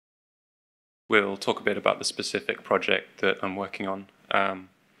we'll talk a bit about the specific project that I'm working on.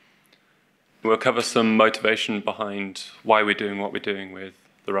 We'll cover some motivation behind why we're doing what we're doing with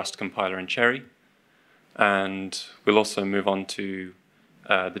the Rust compiler in CHERI. And we'll also move on to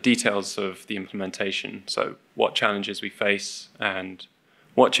the details of the implementation, so what challenges we face and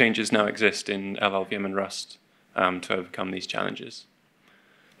what changes now exist in LLVM and Rust to overcome these challenges.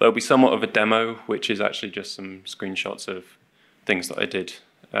 There'll be somewhat of a demo, which is actually just some screenshots of things that I did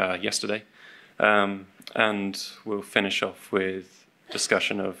yesterday. And we'll finish off with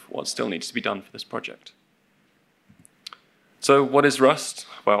discussion of what still needs to be done for this project. So what is Rust?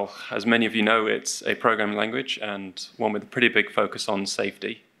 Well, as many of you know, it's a programming language and one with a pretty big focus on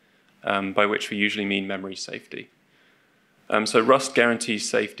safety, by which we usually mean memory safety. So Rust guarantees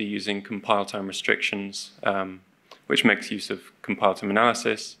safety using compile time restrictions, which makes use of compile time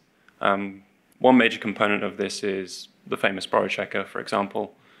analysis. One major component of this is the famous borrow checker, for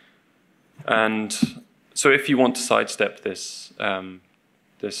example. And so if you want to sidestep this,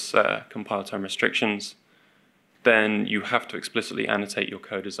 compile time restrictions, then you have to explicitly annotate your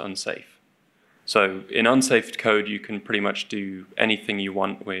code as unsafe. So in unsafe code, you can pretty much do anything you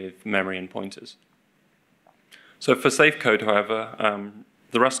want with memory and pointers. So for safe code, however,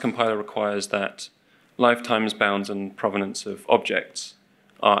 the Rust compiler requires that lifetimes, bounds, and provenance of objects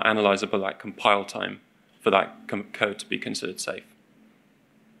are analyzable at compile time for that code to be considered safe.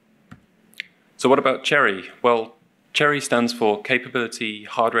 So what about CHERI? Well, CHERI stands for Capability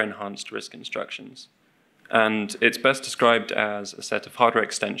Hardware Enhanced RISC Instructions. And it's best described as a set of hardware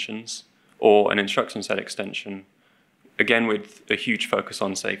extensions or an instruction set extension, again with a huge focus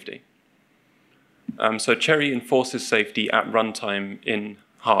on safety. So CHERI enforces safety at runtime in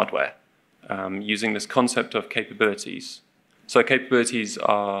hardware using this concept of capabilities. So capabilities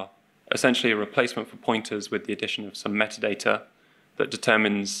are essentially a replacement for pointers with the addition of some metadata that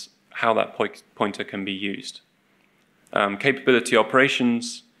determines how that pointer can be used. Capability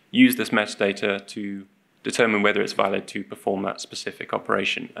operations use this metadata to determine whether it's valid to perform that specific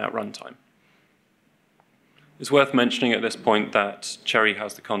operation at runtime. It's worth mentioning at this point that CHERI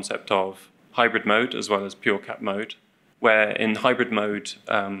has the concept of hybrid mode as well as pure cap mode, where in hybrid mode,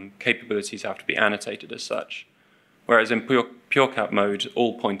 capabilities have to be annotated as such, whereas in pure cap mode,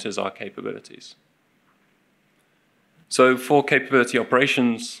 all pointers are capabilities. So for capability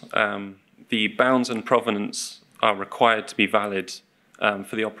operations, the bounds and provenance are required to be valid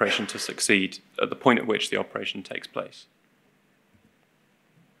for the operation to succeed at the point at which the operation takes place.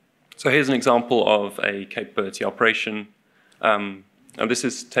 So here's an example of a capability operation. And this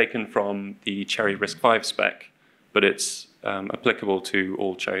is taken from the CHERI RISC-V spec, but it's applicable to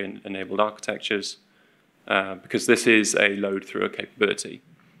all CHERI-enabled architectures because this is a load through a capability.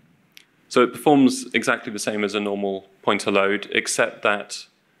 So it performs exactly the same as a normal pointer load, except that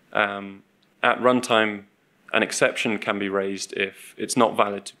at runtime, an exception can be raised if it's not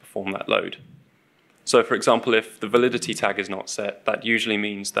valid to perform that load. So for example, if the validity tag is not set, that usually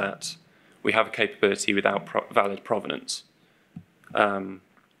means that we have a capability without valid provenance.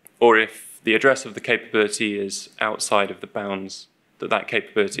 Or if the address of the capability is outside of the bounds that that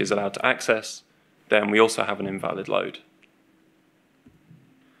capability is allowed to access, then we also have an invalid load.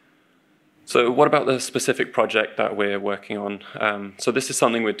 So what about the specific project that we're working on? So this is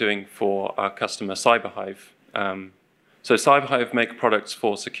something we're doing for our customer CyberHive. So CyberHive make products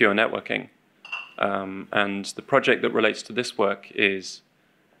for secure networking. And the project that relates to this work is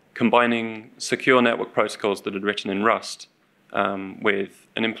combining secure network protocols that are written in Rust with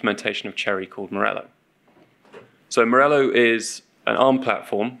an implementation of CHERI called Morello. So Morello is an ARM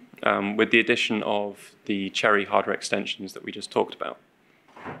platform with the addition of the CHERI hardware extensions that we just talked about.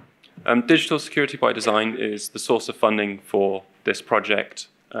 Digital Security by Design is the source of funding for this project,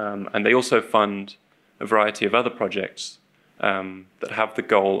 and they also fund a variety of other projects that have the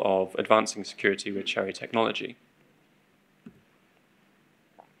goal of advancing security with CHERI technology.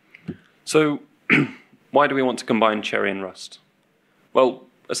 So why do we want to combine CHERI and Rust? Well,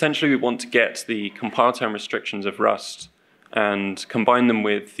 essentially we want to get the compile time restrictions of Rust and combine them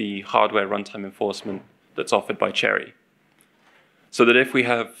with the hardware runtime enforcement that's offered by CHERI. So that if we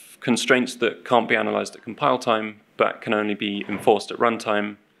have constraints that can't be analyzed at compile time but can only be enforced at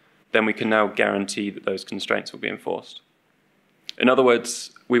runtime, then we can now guarantee that those constraints will be enforced. In other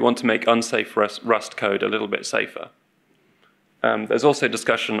words, we want to make unsafe Rust code a little bit safer. There's also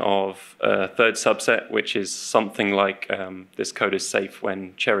discussion of a third subset, which is something like this code is safe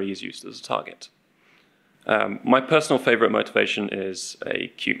when CHERI is used as a target. My personal favorite motivation is a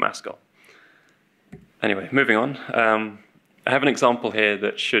cute mascot. Anyway, moving on. I have an example here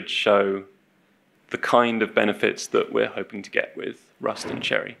that should show the kind of benefits that we're hoping to get with Rust and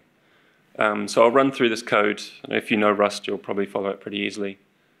CHERI. So I'll run through this code. If you know Rust, you'll probably follow it pretty easily.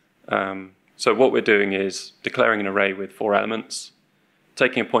 So what we're doing is declaring an array with 4 elements,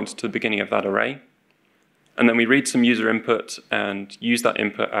 taking a pointer to the beginning of that array, and then we read some user input and use that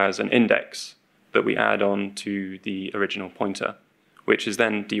input as an index that we add on to the original pointer, which is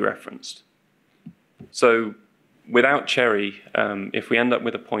then dereferenced. So without CHERI, if we end up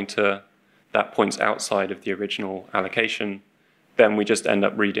with a pointer that points outside of the original allocation, then we just end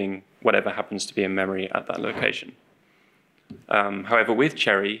up reading whatever happens to be in memory at that location. However, with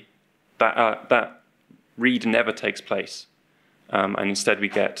CHERI, that read never takes place, and instead we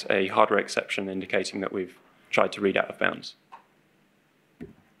get a hardware exception indicating that we've tried to read out of bounds.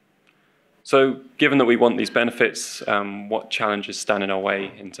 So given that we want these benefits, what challenges stand in our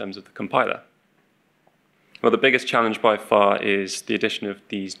way in terms of the compiler? Well, the biggest challenge by far is the addition of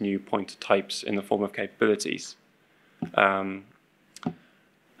these new pointer types in the form of capabilities. And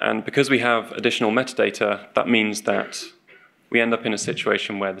because we have additional metadata, that means that we end up in a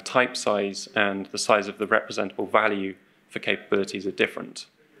situation where the type size and the size of the representable value for capabilities are different,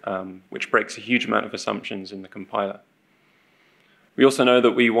 which breaks a huge amount of assumptions in the compiler. We also know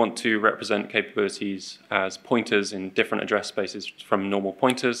that we want to represent capabilities as pointers in different address spaces from normal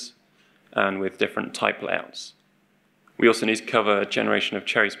pointers and with different type layouts. We also need to cover generation of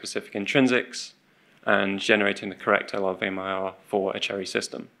CHERI-specific intrinsics and generating the correct LLVM for a CHERI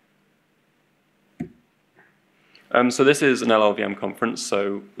system. So this is an LLVM conference,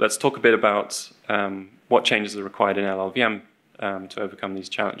 so let's talk a bit about what changes are required in LLVM to overcome these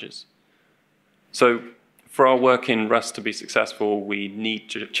challenges. So for our work in Rust to be successful, we need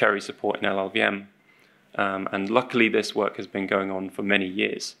CHERI support in LLVM, and luckily this work has been going on for many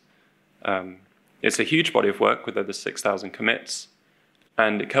years. It's a huge body of work with over 6,000 commits,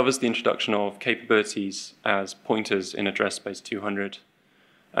 and it covers the introduction of capabilities as pointers in address space 200,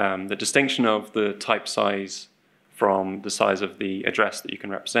 the distinction of the type size from the size of the address that you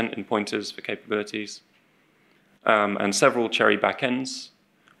can represent in pointers for capabilities, and several CHERI backends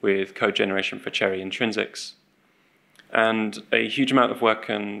with code generation for CHERI intrinsics, and a huge amount of work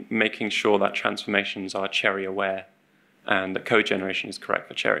on making sure that transformations are CHERI aware and that code generation is correct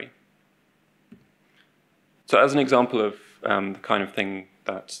for CHERI. So as an example of the kind of thing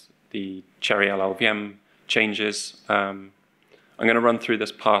that the CHERI LLVM changes, I'm going to run through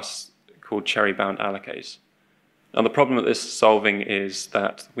this pass called CheriBoundAllocas. Now the problem that this is solving is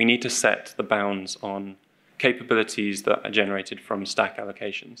that we need to set the bounds on capabilities that are generated from stack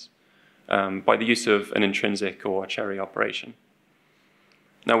allocations by the use of an intrinsic or a CHERI operation.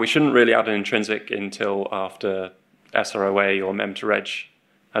 Now we shouldn't really add an intrinsic until after SROA or mem2reg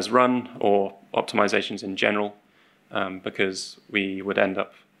has run, or optimizations in general, because we would end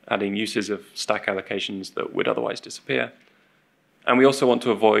up adding uses of stack allocations that would otherwise disappear. And we also want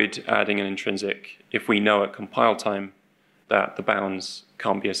to avoid adding an intrinsic if we know at compile time that the bounds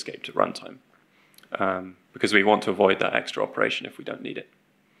can't be escaped at runtime, because we want to avoid that extra operation if we don't need it.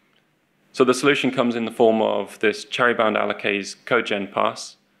 So the solution comes in the form of this CheriBoundAllocas code gen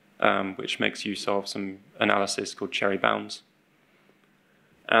pass, which makes use of some analysis called CHERIBounds.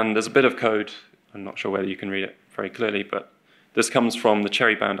 And there's a bit of code, I'm not sure whether you can read it very clearly, but this comes from the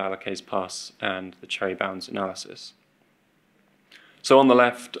CheriBoundAllocas pass and the CHERIBounds analysis. So on the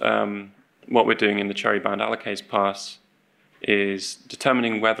left, what we're doing in the CheriBoundAllocas pass is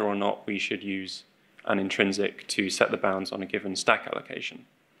determining whether or not we should use an intrinsic to set the bounds on a given stack allocation.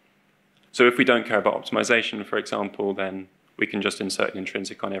 So if we don't care about optimization, for example, then we can just insert an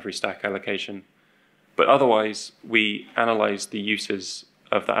intrinsic on every stack allocation. But otherwise, we analyze the uses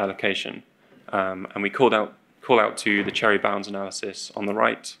of that allocation, and we call out to the CHERIBounds analysis on the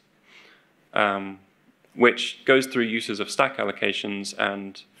right, which goes through uses of stack allocations,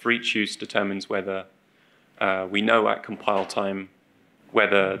 and for each use determines whether we know at compile time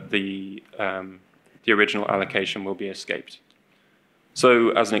whether the original allocation will be escaped. So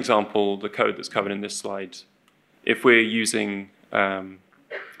as an example, the code that's covered in this slide, if we're using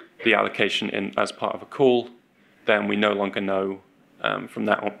the allocation as part of a call, then we no longer know from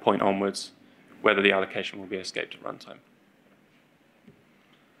that point onwards whether the allocation will be escaped at runtime.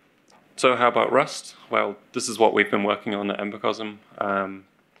 So how about Rust? Well, this is what we've been working on at Embecosm,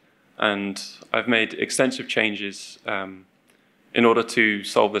 and I've made extensive changes in order to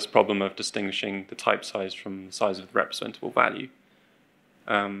solve this problem of distinguishing the type size from the size of the representable value.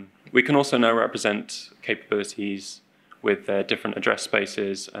 We can also now represent capabilities with their different address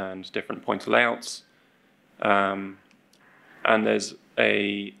spaces and different pointer layouts. And there's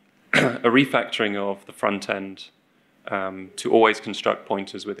a refactoring of the front end to always construct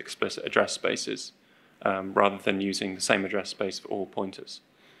pointers with explicit address spaces rather than using the same address space for all pointers.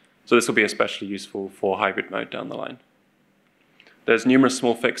 So this will be especially useful for hybrid mode down the line. There's numerous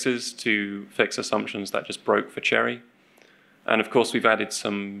small fixes to fix assumptions that just broke for CHERI. And of course, we've added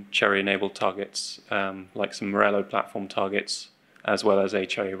some CHERI-enabled targets, like some Morello platform targets, as well as a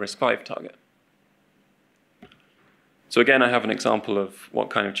CHERI RISC-V target. So again, I have an example of what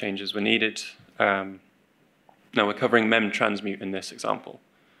kind of changes were needed. Now we're covering mem transmute in this example.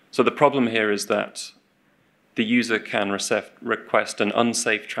 So the problem here is that the user can request an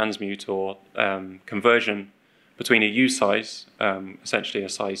unsafe transmute or conversion between a U size, essentially a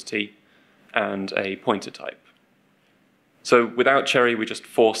size T, and a pointer type. So without CHERI, we just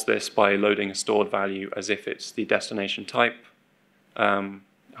force this by loading a stored value as if it's the destination type.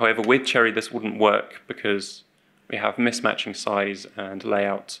 However, with CHERI, this wouldn't work because we have mismatching size and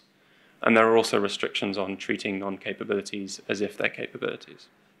layout, and there are also restrictions on treating non-capabilities as if they're capabilities.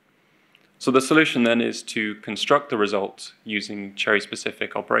 So the solution then is to construct the result using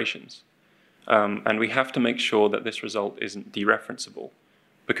CHERI-specific operations. And we have to make sure that this result isn't dereferenceable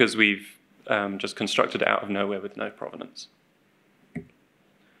because we've just constructed it out of nowhere with no provenance.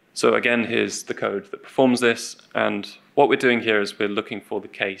 So again, here's the code that performs this. And what we're doing here is we're looking for the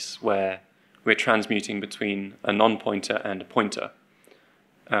case where we're transmuting between a non-pointer and a pointer,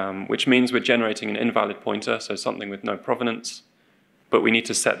 which means we're generating an invalid pointer, so something with no provenance, but we need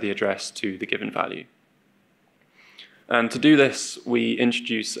to set the address to the given value. And to do this, we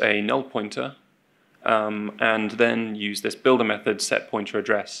introduce a null pointer, and then use this builder method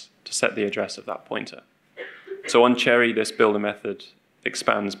setPointerAddress to set the address of that pointer. So on CHERI, this builder method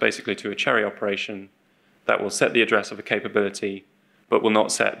expands basically to a CHERI operation that will set the address of a capability, but will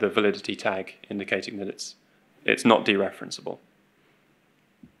not set the validity tag, indicating that it's not dereferenceable.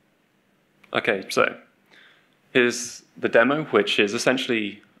 Okay, so here's the demo, which is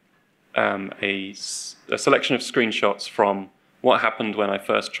essentially a selection of screenshots from what happened when I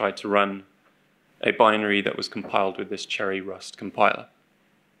first tried to run a binary that was compiled with this CHERI Rust compiler.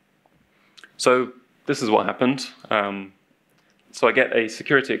 So this is what happened. So I get a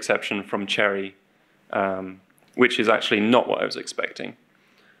security exception from CHERI, which is actually not what I was expecting.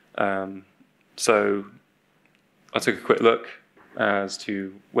 So I took a quick look as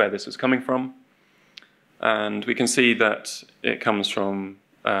to where this was coming from. And we can see that it comes from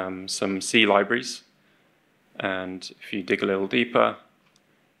some C libraries. And if you dig a little deeper,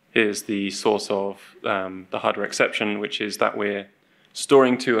 here's the source of the hardware exception, which is that we're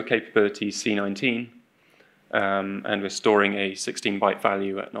storing to a capability C19, and we're storing a 16-byte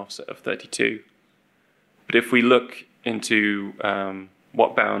value at an offset of 32. But if we look into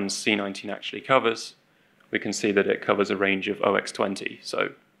what bounds C19 actually covers, we can see that it covers a range of 0x20,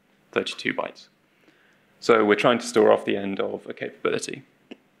 so 32 bytes. So we're trying to store off the end of a capability.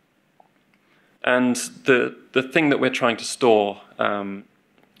 And the thing that we're trying to store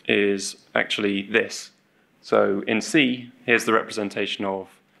is actually this. So in C, here's the representation of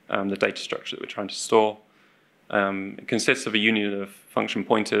the data structure that we're trying to store. It consists of a union of function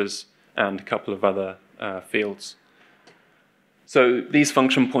pointers and a couple of other fields. So these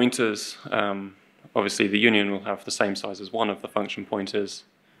function pointers, obviously the union will have the same size as one of the function pointers.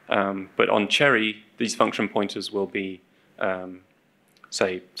 But on CHERI, these function pointers will be,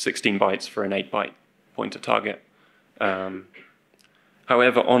 say, 16 bytes for an 8-byte pointer target.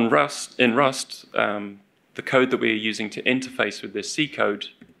 However, in Rust, the code that we're using to interface with this C code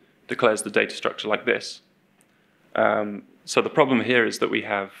declares the data structure like this. So the problem here is that we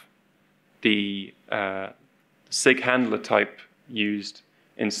have the SIG handler type used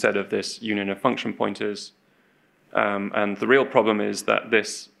instead of this union of function pointers. And the real problem is that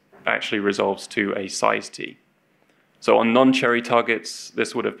this actually resolves to a size T. So on non-CHERI targets,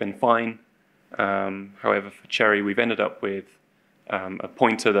 this would have been fine. However, for CHERI, we've ended up with a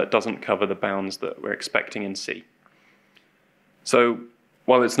pointer that doesn't cover the bounds that we're expecting in C. So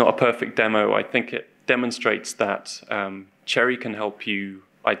while it's not a perfect demo, I think it demonstrates that CHERI can help you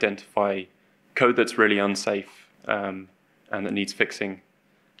identify code that's really unsafe and that needs fixing,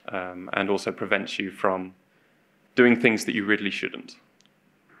 and also prevents you from doing things that you really shouldn't.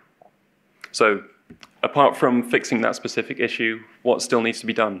 So apart from fixing that specific issue, what still needs to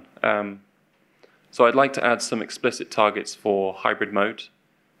be done? So I'd like to add some explicit targets for hybrid mode.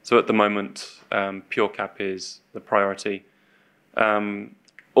 So at the moment, pure cap is the priority.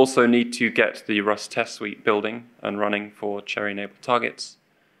 Also need to get the Rust test suite building and running for CHERI-enabled targets,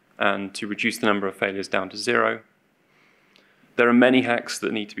 and to reduce the number of failures down to 0. There are many hacks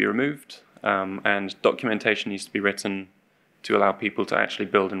that need to be removed, and documentation needs to be written to allow people to actually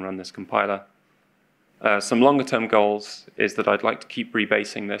build and run this compiler. Some longer-term goals is that I'd like to keep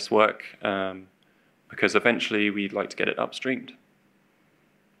rebasing this work, because eventually we'd like to get it upstreamed.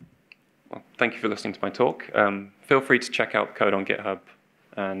 thank you for listening to my talk. Feel free to check out the code on GitHub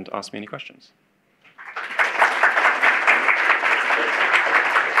and ask me any questions.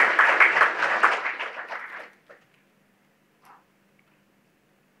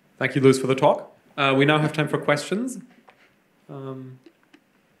 Thank you, Lewis, for the talk. We now have time for questions.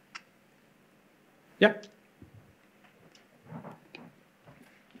 Yeah.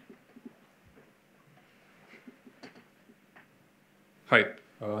 Hi,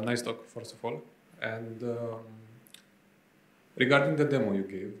 nice talk, first of all. And regarding the demo you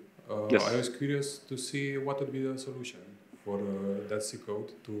gave, Yes. I was curious to see what would be the solution for that C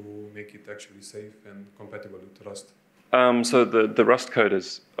code to make it actually safe and compatible with Rust. So the Rust code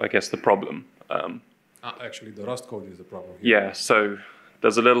is, I guess, the problem. Actually, the Rust code is the problem here. Yeah, so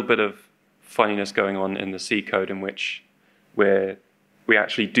there's a little bit of funniness going on in the C code in which we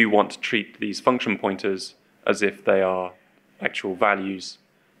actually do want to treat these function pointers as if they are actual values.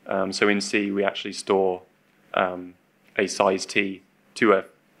 So in C, we actually store a size t to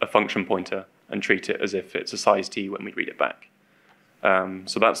a function pointer and treat it as if it's a size t when we read it back.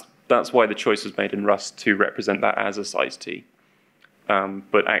 So that's why the choice was made in Rust to represent that as a size t.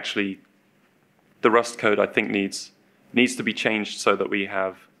 But actually, the Rust code, I think, needs to be changed so that we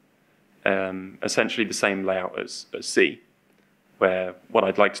have essentially the same layout as C, where what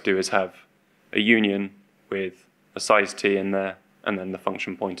I'd like to do is have a union with a size t in there, and then the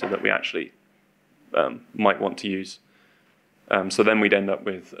function pointer that we actually might want to use. So then we'd end up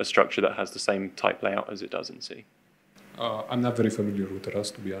with a structure that has the same type layout as it does in C. I'm not very familiar with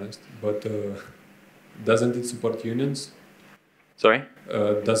Rust, to be honest, but doesn't it support unions? Sorry?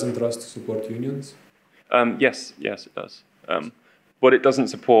 Doesn't Rust support unions? Yes, it does. What it doesn't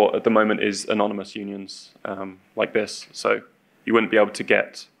support at the moment is anonymous unions like this. So you wouldn't be able to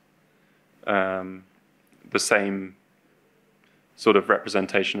get the same sort of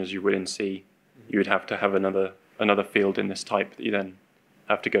representation as you would in C. You would have to have another field in this type that you then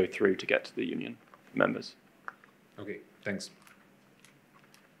have to go through to get to the union members. Okay, thanks.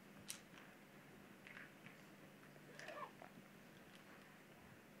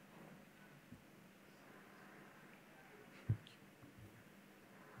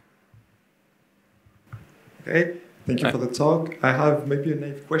 Okay, thank you for the talk. I have maybe a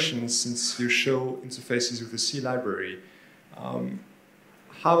naive question since you show interfaces with the C library.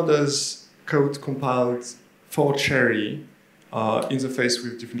 How does code compiled for CHERI interface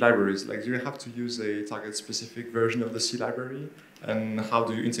with different libraries? Like, do you have to use a target-specific version of the C library? And how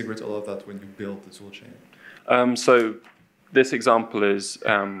do you integrate all of that when you build the toolchain? So this example is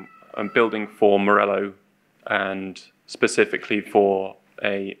I'm building for Morello and specifically for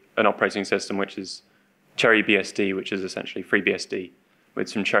an operating system which is CHERI BSD, which is essentially FreeBSD with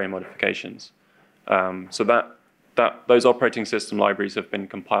some CHERI modifications. So those operating system libraries have been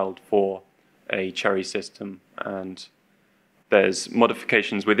compiled for a CHERI system, and there's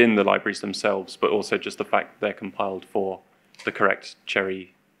modifications within the libraries themselves, but also just the fact that they're compiled for the correct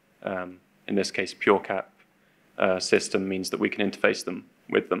CHERI, in this case PureCap system, means that we can interface them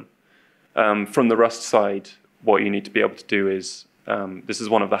with them. From the Rust side, what you need to be able to do is, this is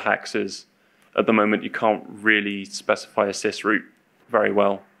one of the hacks, is at the moment you can't really specify a sys root very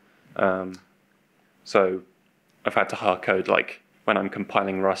well. So I've had to hard code, like when I'm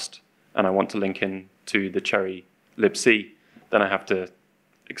compiling Rust and I want to link in to the CHERI libc, then I have to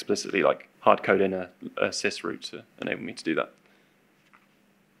explicitly like hard code in a sys root to enable me to do that.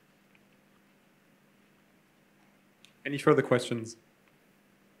 Any further questions?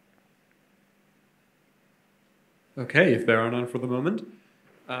 Okay, if there are none for the moment,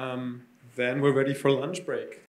 then we're ready for lunch break.